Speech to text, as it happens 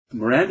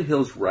Miranda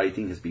Hill's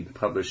writing has been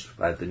published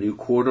by the New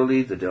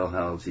Quarterly, the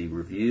Dalhousie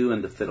Review,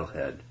 and the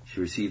Fiddlehead. She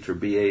received her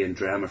BA in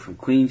drama from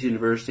Queen's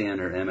University and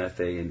her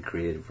MFA in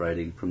creative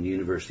writing from the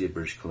University of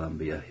British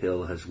Columbia.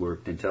 Hill has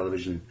worked in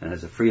television and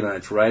as a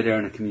freelance writer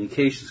and a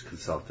communications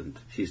consultant.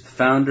 She's the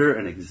founder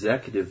and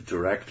executive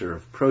director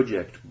of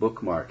Project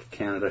Bookmark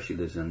Canada. She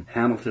lives in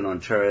Hamilton,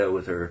 Ontario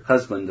with her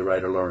husband, the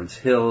writer Lawrence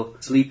Hill.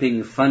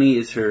 Sleeping Funny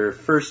is her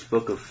first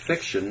book of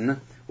fiction.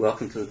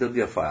 Welcome to the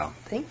Bibliophile.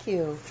 Thank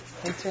you.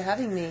 Thanks for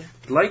having me.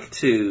 I'd like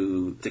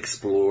to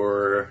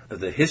explore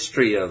the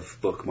history of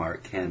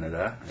Bookmark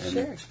Canada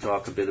and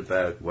talk a bit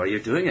about why you're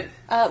doing it.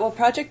 Well,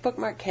 Project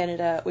Bookmark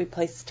Canada, we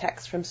place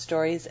text from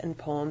stories and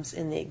poems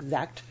in the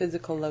exact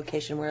physical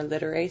location where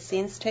literary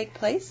scenes take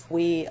place.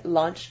 We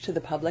launched to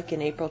the public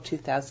in April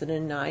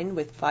 2009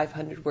 with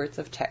 500 words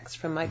of text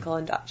from Michael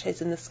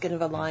Ondaatje's In the Skin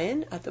of a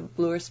Lion at the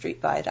Bloor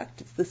Street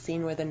Viaduct. It's the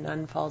scene where the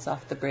nun falls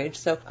off the bridge,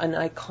 so an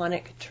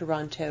iconic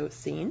Toronto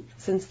scene.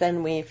 Since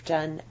then, we've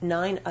done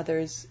 9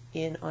 others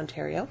in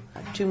Ontario,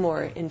 2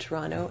 more in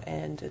Toronto,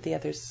 and the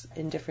others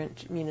in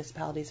different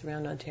municipalities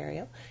around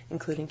Ontario,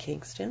 including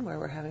Kingston, where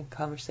we're having a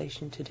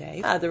conversation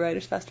today. The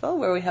Writers' Festival,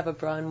 where we have a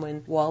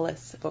Bronwyn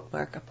Wallace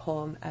bookmark, a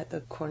poem at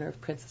the corner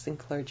of Princess and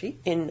Clergy.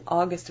 In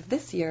August of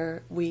this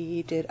year,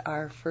 we did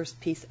our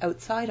first piece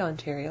outside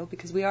Ontario,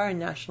 because we are a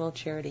national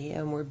charity,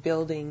 and we're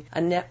building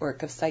a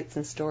network of sites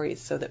and stories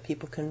so that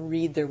people can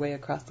read their way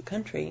across the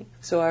country.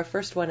 So our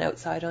first one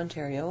outside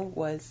Ontario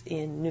was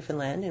in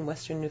Newfoundland, in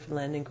western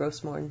Newfoundland, in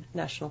Grossmorn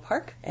National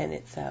Park, and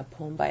it's a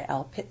poem by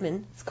Al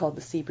Pittman. It's called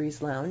The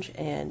Seabreeze Lounge,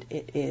 and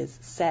it is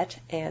set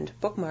and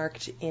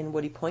bookmarked in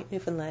Woody Point,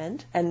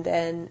 Newfoundland. And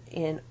then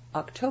in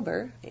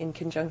October, in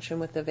conjunction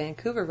with the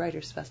Vancouver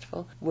Writers'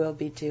 Festival, we'll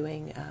be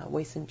doing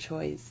Wason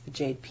Choi's The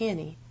Jade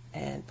Peony,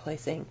 and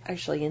placing,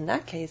 actually in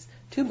that case,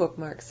 2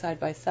 bookmarks side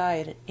by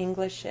side, in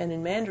English and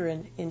in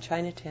Mandarin, in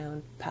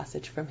Chinatown,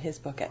 passage from his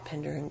book at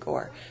Pender and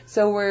Gore.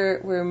 So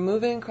we're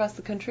moving across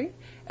the country.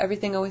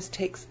 Everything always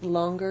takes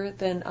longer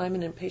than I'm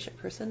an impatient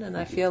person, and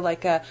I feel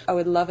like I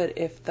would love it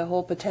if the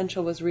whole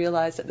potential was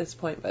realized at this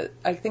point. But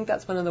I think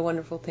that's one of the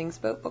wonderful things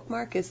about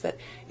Bookmark, is that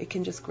it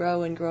can just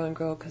grow and grow and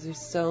grow because there's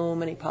so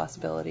many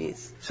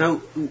possibilities. So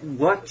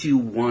what do you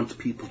want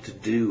people to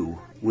do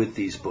with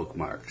these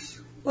bookmarks?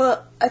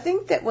 Well, I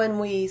think that when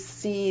we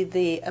see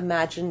the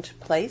imagined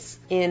place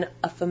in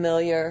a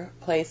familiar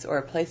place or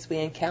a place we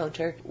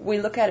encounter, we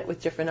look at it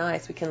with different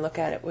eyes. We can look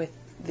at it with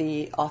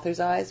the author's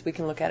eyes, we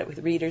can look at it with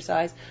reader's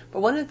eyes,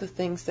 but one of the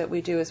things that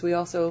we do is we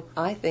also,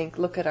 I think,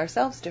 look at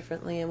ourselves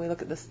differently, and we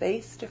look at the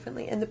space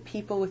differently and the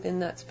people within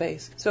that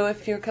space. So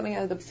if you're coming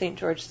out of the St.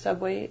 George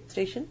subway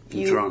station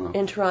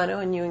in Toronto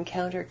and you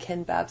encounter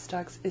Ken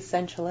Babstock's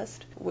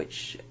Essentialist,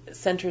 which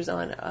centers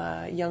on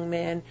a young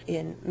man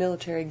in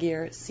military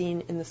gear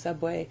seen in the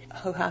subway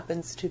who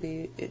happens to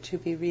be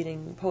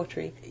reading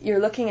poetry,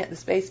 you're looking at the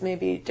space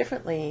maybe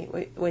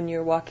differently when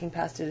you're walking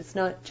past it. It's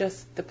not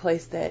just the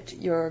place that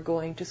you're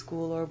going to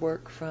school or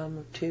work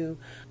from to.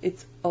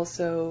 It's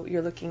also,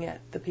 you're looking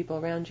at the people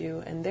around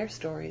you and their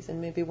stories,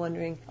 and maybe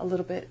wondering a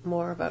little bit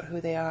more about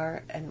who they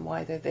are and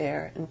why they're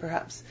there, and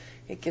perhaps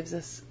it gives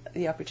us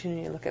the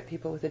opportunity to look at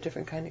people with a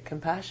different kind of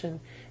compassion,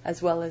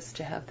 as well as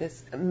to have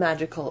this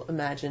magical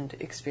imagined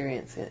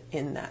experience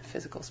in that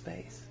physical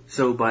space.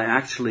 So by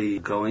actually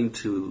going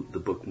to the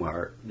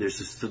bookmark, there's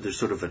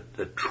sort of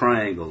a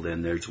triangle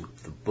then. There's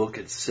the book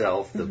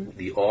itself,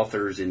 the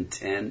author's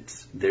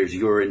intent, there's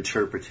your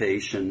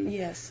interpretation,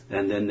 yes,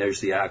 and then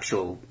there's the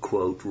actual,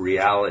 quote,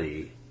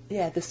 reality.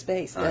 Yeah, the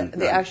space,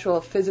 the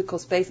actual physical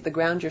space, the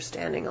ground you're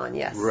standing on,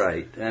 yes.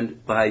 Right,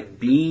 and by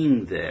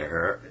being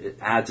there, it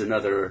adds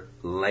another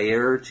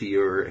layer to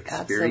your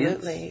experience.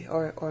 Absolutely,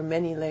 or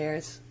many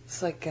layers.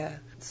 It's like a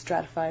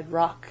stratified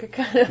rock,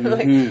 kind of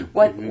like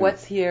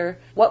what's here.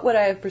 What would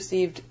I have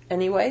perceived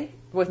anyway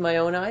with my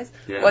own eyes?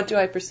 Yeah. What do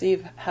I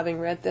perceive having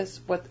read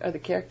this? What are the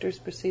characters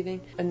perceiving?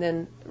 And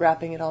then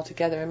wrapping it all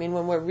together. I mean,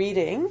 when we're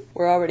reading,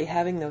 we're already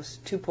having those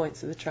 2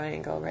 points of the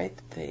triangle, right?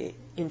 The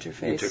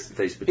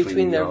interface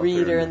between the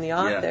reader and the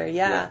author,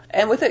 yeah.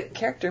 And with a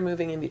character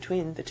moving in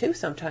between the two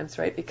sometimes,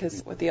 right?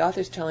 Because what the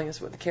author's telling us,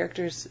 what the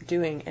character's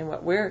doing, and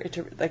what we're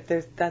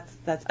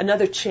that's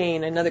another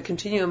chain, another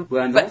continuum.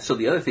 Well, and also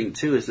the other thing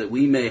too is that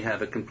we may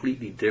have a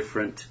completely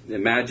different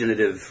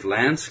imaginative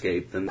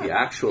landscape than the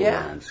actual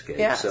landscape.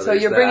 Yeah. So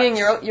you're bringing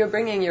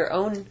your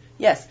own.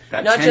 Yes,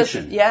 that not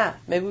tension.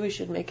 Maybe we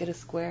should make it a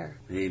square.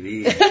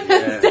 Maybe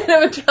instead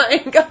of a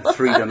triangle. A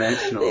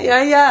 3-dimensional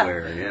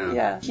square.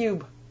 Yeah.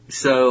 Cube.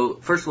 So,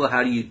 first of all,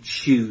 how do you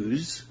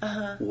choose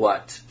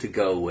what to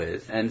go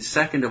with? And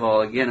second of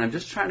all, again, I'm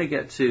just trying to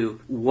get to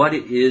what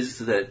it is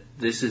that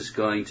this is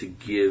going to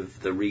give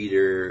the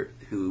reader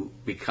who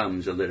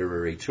becomes a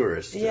literary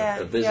tourist,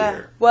 a visitor.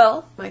 Yeah.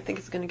 Well, I think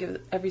it's going to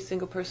give every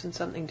single person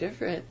something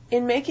different.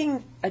 In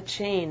making a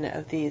chain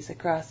of these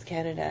across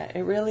Canada,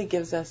 it really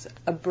gives us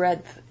a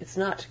breadth. It's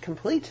not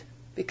complete,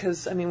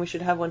 because, I mean, we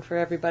should have one for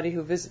everybody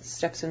who visits,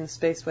 steps into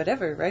space,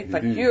 whatever, right?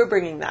 But you're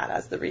bringing that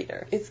as the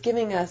reader. It's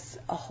giving us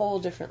a whole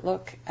different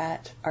look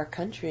at our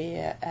country,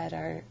 at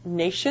our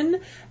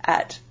nation,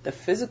 at the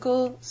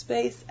physical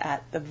space,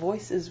 at the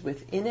voices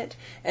within it,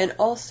 and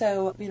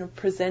also,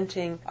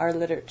 presenting our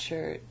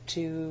literature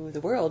to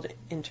the world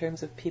in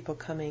terms of people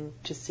coming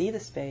to see the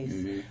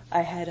space.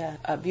 I had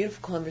a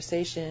beautiful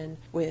conversation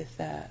with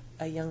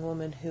a young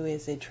woman who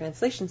is a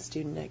translation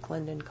student at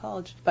Glendon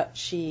College, but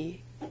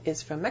she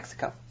is from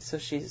Mexico, so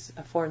she's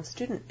a foreign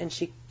student, and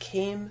she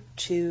came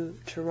to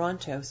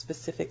Toronto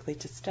specifically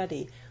to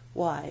study.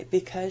 Why?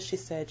 Because she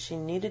said she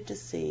needed to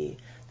see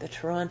the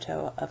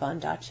Toronto of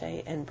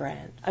Ondaatje and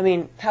Brand. I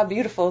mean, how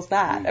beautiful is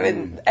that? I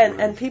mean,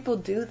 and people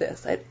do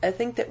this. I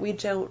think that we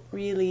don't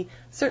really,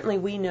 certainly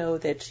we know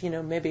that,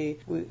 maybe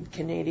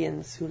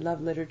Canadians who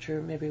love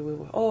literature, maybe we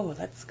will,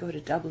 let's go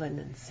to Dublin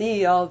and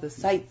see all the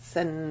sights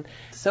and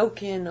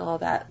soak in all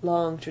that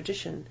long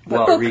tradition.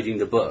 While reading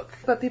the book.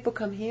 But people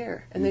come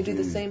here and they do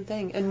the same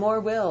thing, and more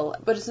will.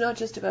 But it's not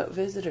just about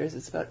visitors,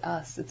 it's about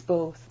us. It's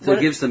both. So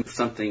it gives them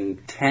something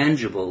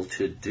tangible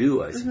to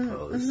do, I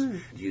suppose.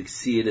 Do you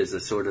see it as a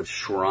sort of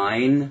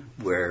shrine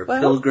where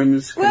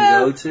pilgrims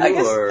can go to?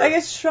 I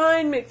guess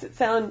shrine makes it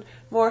sound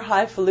more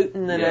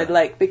highfalutin than I'd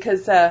like,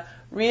 because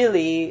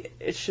really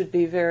it should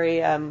be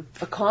very a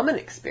common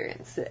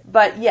experience.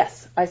 But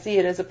yes, I see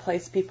it as a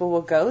place people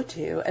will go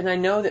to, and I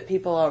know that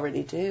people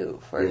already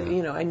do.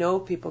 I know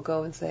people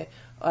go and say,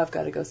 I've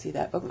got to go see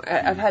that bookmark.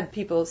 I've had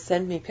people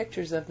send me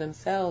pictures of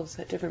themselves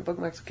at different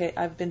bookmarks. Okay,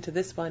 I've been to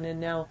this one, and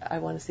now I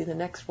want to see the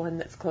next one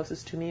that's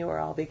closest to me, or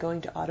I'll be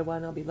going to Ottawa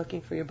and I'll be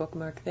looking for your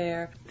bookmark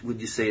there. Would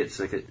you say it's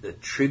like a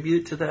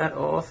tribute to that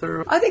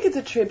author? I think it's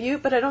a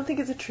tribute, but I don't think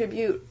it's a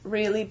tribute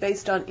really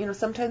based on,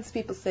 sometimes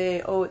people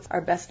say, it's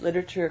our best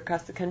literature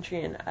across the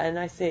country, and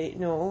I say,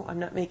 no, I'm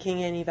not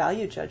making any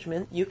value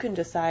judgment. You can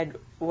decide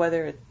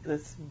whether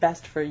it's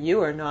best for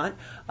you or not.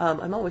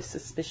 I'm always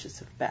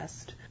suspicious of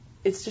best.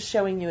 It's just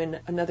showing you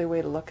another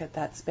way to look at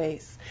that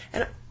space.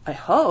 And I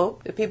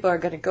hope that people are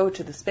going to go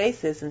to the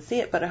spaces and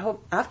see it, but I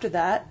hope after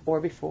that, or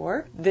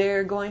before,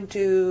 they're going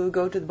to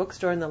go to the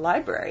bookstore and the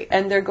library,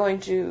 and they're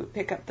going to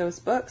pick up those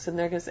books, and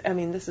they're going to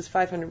say, this is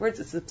 500 words,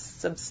 it's a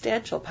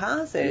substantial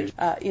passage.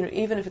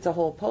 Even if it's a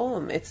whole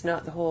poem, it's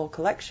not the whole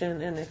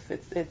collection, and if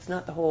it's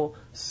not the whole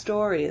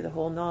story, the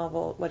whole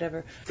novel,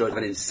 whatever. So it's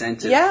an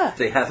incentive if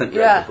they haven't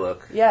read the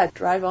book. Yeah,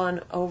 drive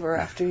on over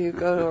after you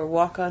go, or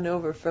walk on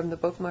over from the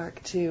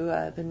Bookmark to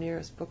the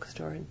nearest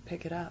bookstore and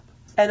pick it up.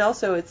 And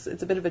also, it's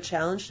a bit of a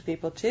challenge to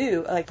people,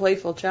 too, like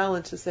playful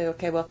challenge to say,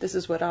 okay, well, this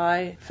is what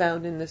I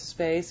found in this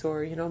space,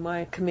 or,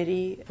 my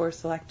committee for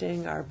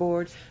selecting our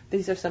board.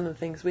 These are some of the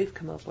things we've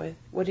come up with.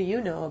 What do you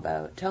know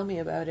about? Tell me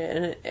about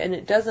it. And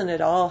it doesn't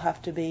at all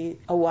have to be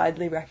a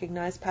widely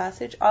recognized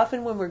passage.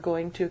 Often when we're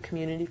going to a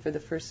community for the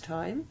first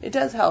time, it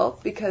does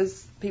help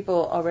because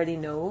people already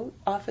know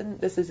often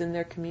this is in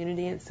their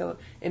community, and so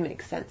it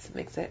makes sense. It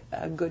makes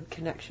a good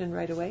connection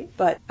right away.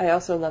 But I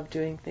also love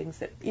doing things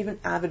that even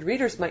avid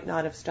readers might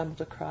not have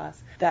stumbled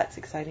across. That's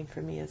exciting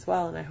for me as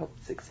well, and I hope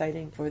it's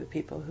exciting for the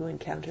people who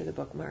encounter the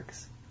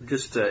bookmarks.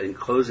 Just in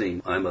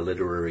closing, I'm a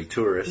literary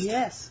tourist.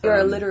 Yes, you're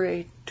a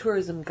literary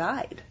tourism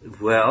guide.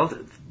 Well,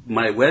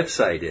 my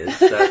website is.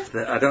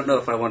 That I don't know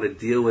if I want to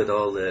deal with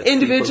all the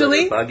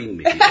individually people that are bugging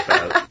me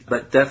about,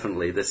 but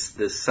definitely the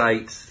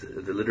site,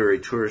 the literary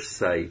tourist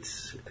site,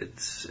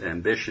 its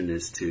ambition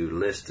is to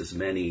list as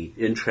many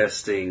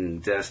interesting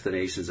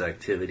destinations,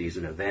 activities,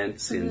 and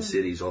events in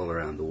cities all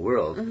around the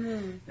world.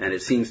 And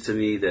it seems to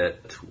me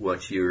that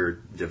what you're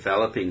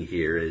developing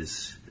here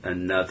is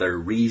another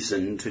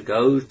reason to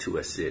go to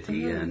a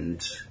city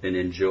and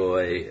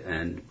enjoy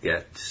and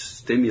get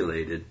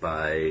stimulated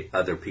by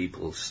other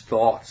people's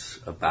thoughts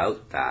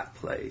about that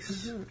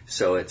place.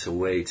 So it's a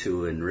way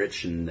to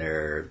enrich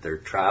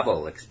their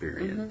travel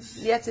experience.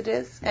 Yes, it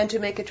is. And to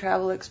make a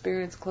travel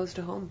experience close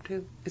to home,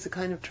 too, is a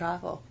kind of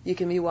travel. You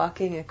can be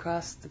walking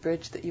across the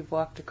bridge that you've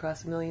walked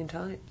across a million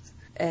times.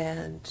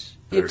 And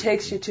it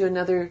takes you to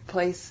another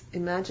place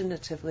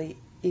imaginatively,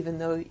 even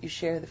though you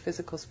share the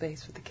physical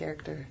space with the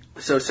character.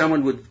 So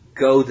someone would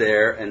go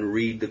there and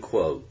read the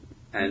quote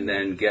and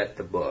then get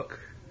the book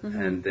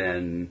and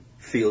then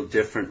feel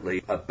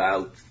differently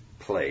about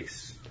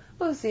place.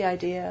 What was the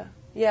idea?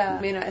 Yeah,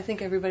 I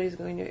think everybody's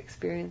going to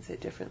experience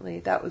it differently.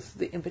 That was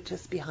the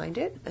impetus behind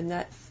it, and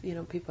that's,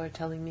 people are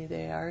telling me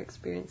they are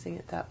experiencing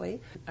it that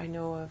way. I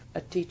know of a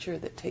teacher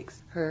that takes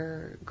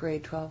her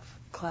grade 12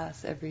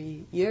 class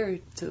every year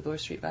to the Bloor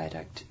Street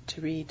Viaduct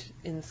to read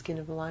In the Skin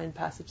of a Lion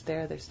passage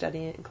there. They're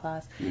studying it in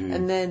class.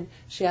 And then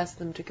she asks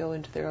them to go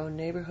into their own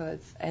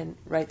neighborhoods and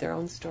write their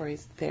own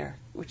stories there,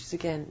 which is,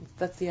 again,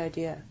 that's the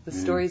idea. The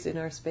stories in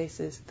our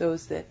spaces,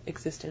 those that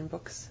exist in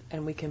books,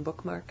 and we can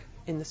bookmark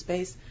in the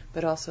space,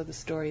 but also the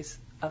stories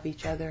of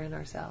each other and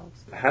ourselves.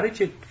 How did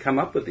you come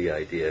up with the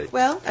idea?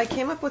 Well, I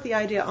came up with the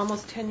idea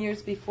almost 10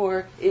 years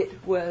before it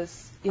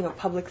was,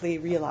 publicly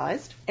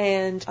realized.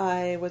 And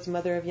I was a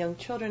mother of young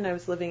children. I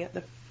was living at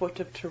the foot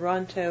of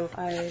Toronto,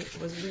 I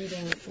was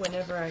reading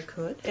whenever I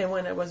could. And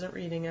when I wasn't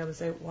reading, I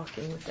was out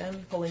walking with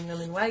them, pulling them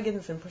in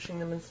wagons and pushing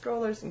them in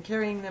strollers and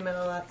carrying them and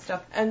all that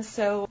stuff. And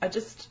so I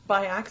just,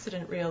 by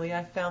accident really,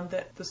 I found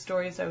that the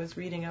stories I was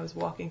reading, I was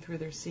walking through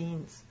their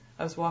scenes.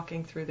 I was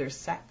walking through their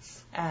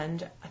sets,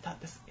 and I thought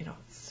this,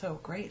 it's so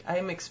great.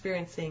 I'm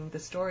experiencing the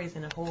stories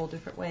in a whole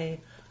different way.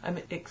 I'm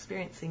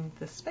experiencing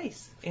the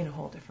space in a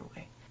whole different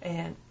way.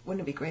 And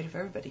wouldn't it be great if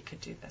everybody could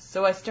do this?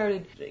 So I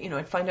started,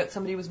 I'd find out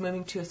somebody was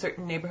moving to a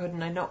certain neighborhood,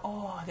 and I'd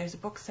know, there's a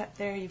book set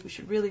there, you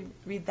should really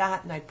read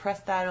that, and I'd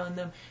press that on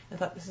them. I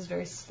thought, this is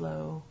very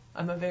slow.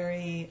 I'm a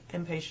very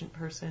impatient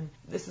person.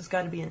 This has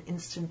got to be an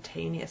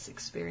instantaneous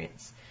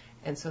experience.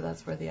 And so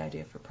that's where the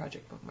idea for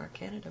Project Bookmark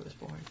Canada was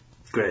born.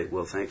 Great.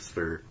 Well, thanks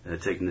for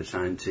taking the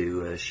time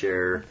to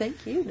share. Well,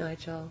 thank you,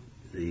 Nigel.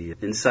 The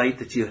insight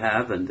that you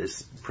have in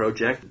this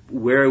project.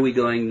 Where are we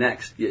going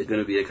next? It's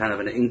going to be a kind of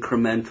an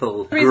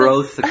incremental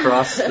growth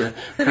across the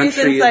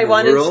country and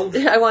the world?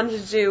 I wanted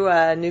to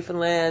do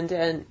Newfoundland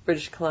and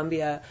British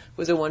Columbia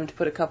was I wanted to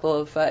put a couple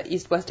of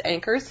east-west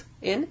anchors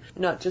in,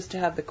 not just to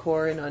have the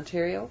core in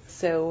Ontario.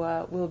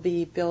 So we'll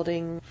be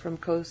building from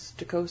coast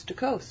to coast to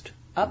coast,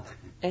 up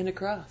and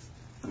across.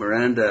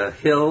 Miranda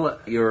Hill,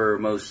 your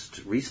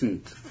most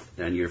recent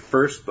and your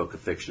first book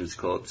of fiction is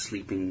called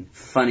Sleeping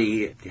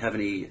Funny. Do you have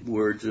any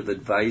words of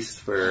advice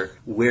for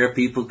where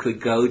people could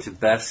go to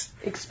best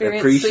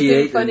appreciate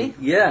Sleeping Funny?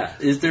 Yeah.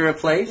 Is there a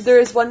place? There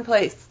is one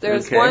place. There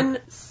is one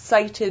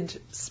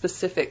cited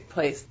specific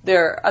place.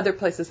 There are other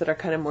places that are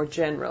kind of more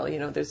general.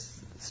 There's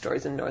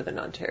stories in Northern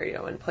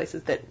Ontario and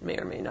places that may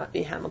or may not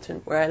be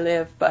Hamilton where I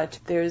live, but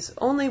there's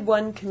only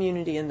one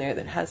community in there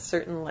that has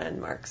certain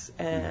landmarks,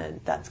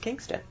 and that's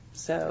Kingston.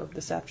 So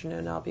this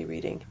afternoon I'll be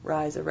reading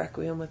Rise, a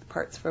Requiem with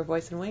Parts for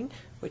Voice and Wing,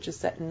 which is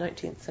set in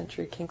 19th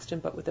century Kingston,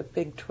 but with a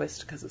big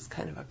twist because it's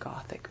kind of a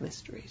gothic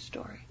mystery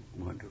story.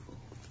 Wonderful.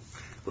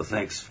 Well,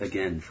 thanks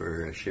again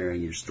for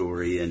sharing your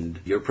story and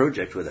your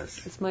project with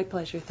us. It's my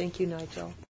pleasure. Thank you, Nigel.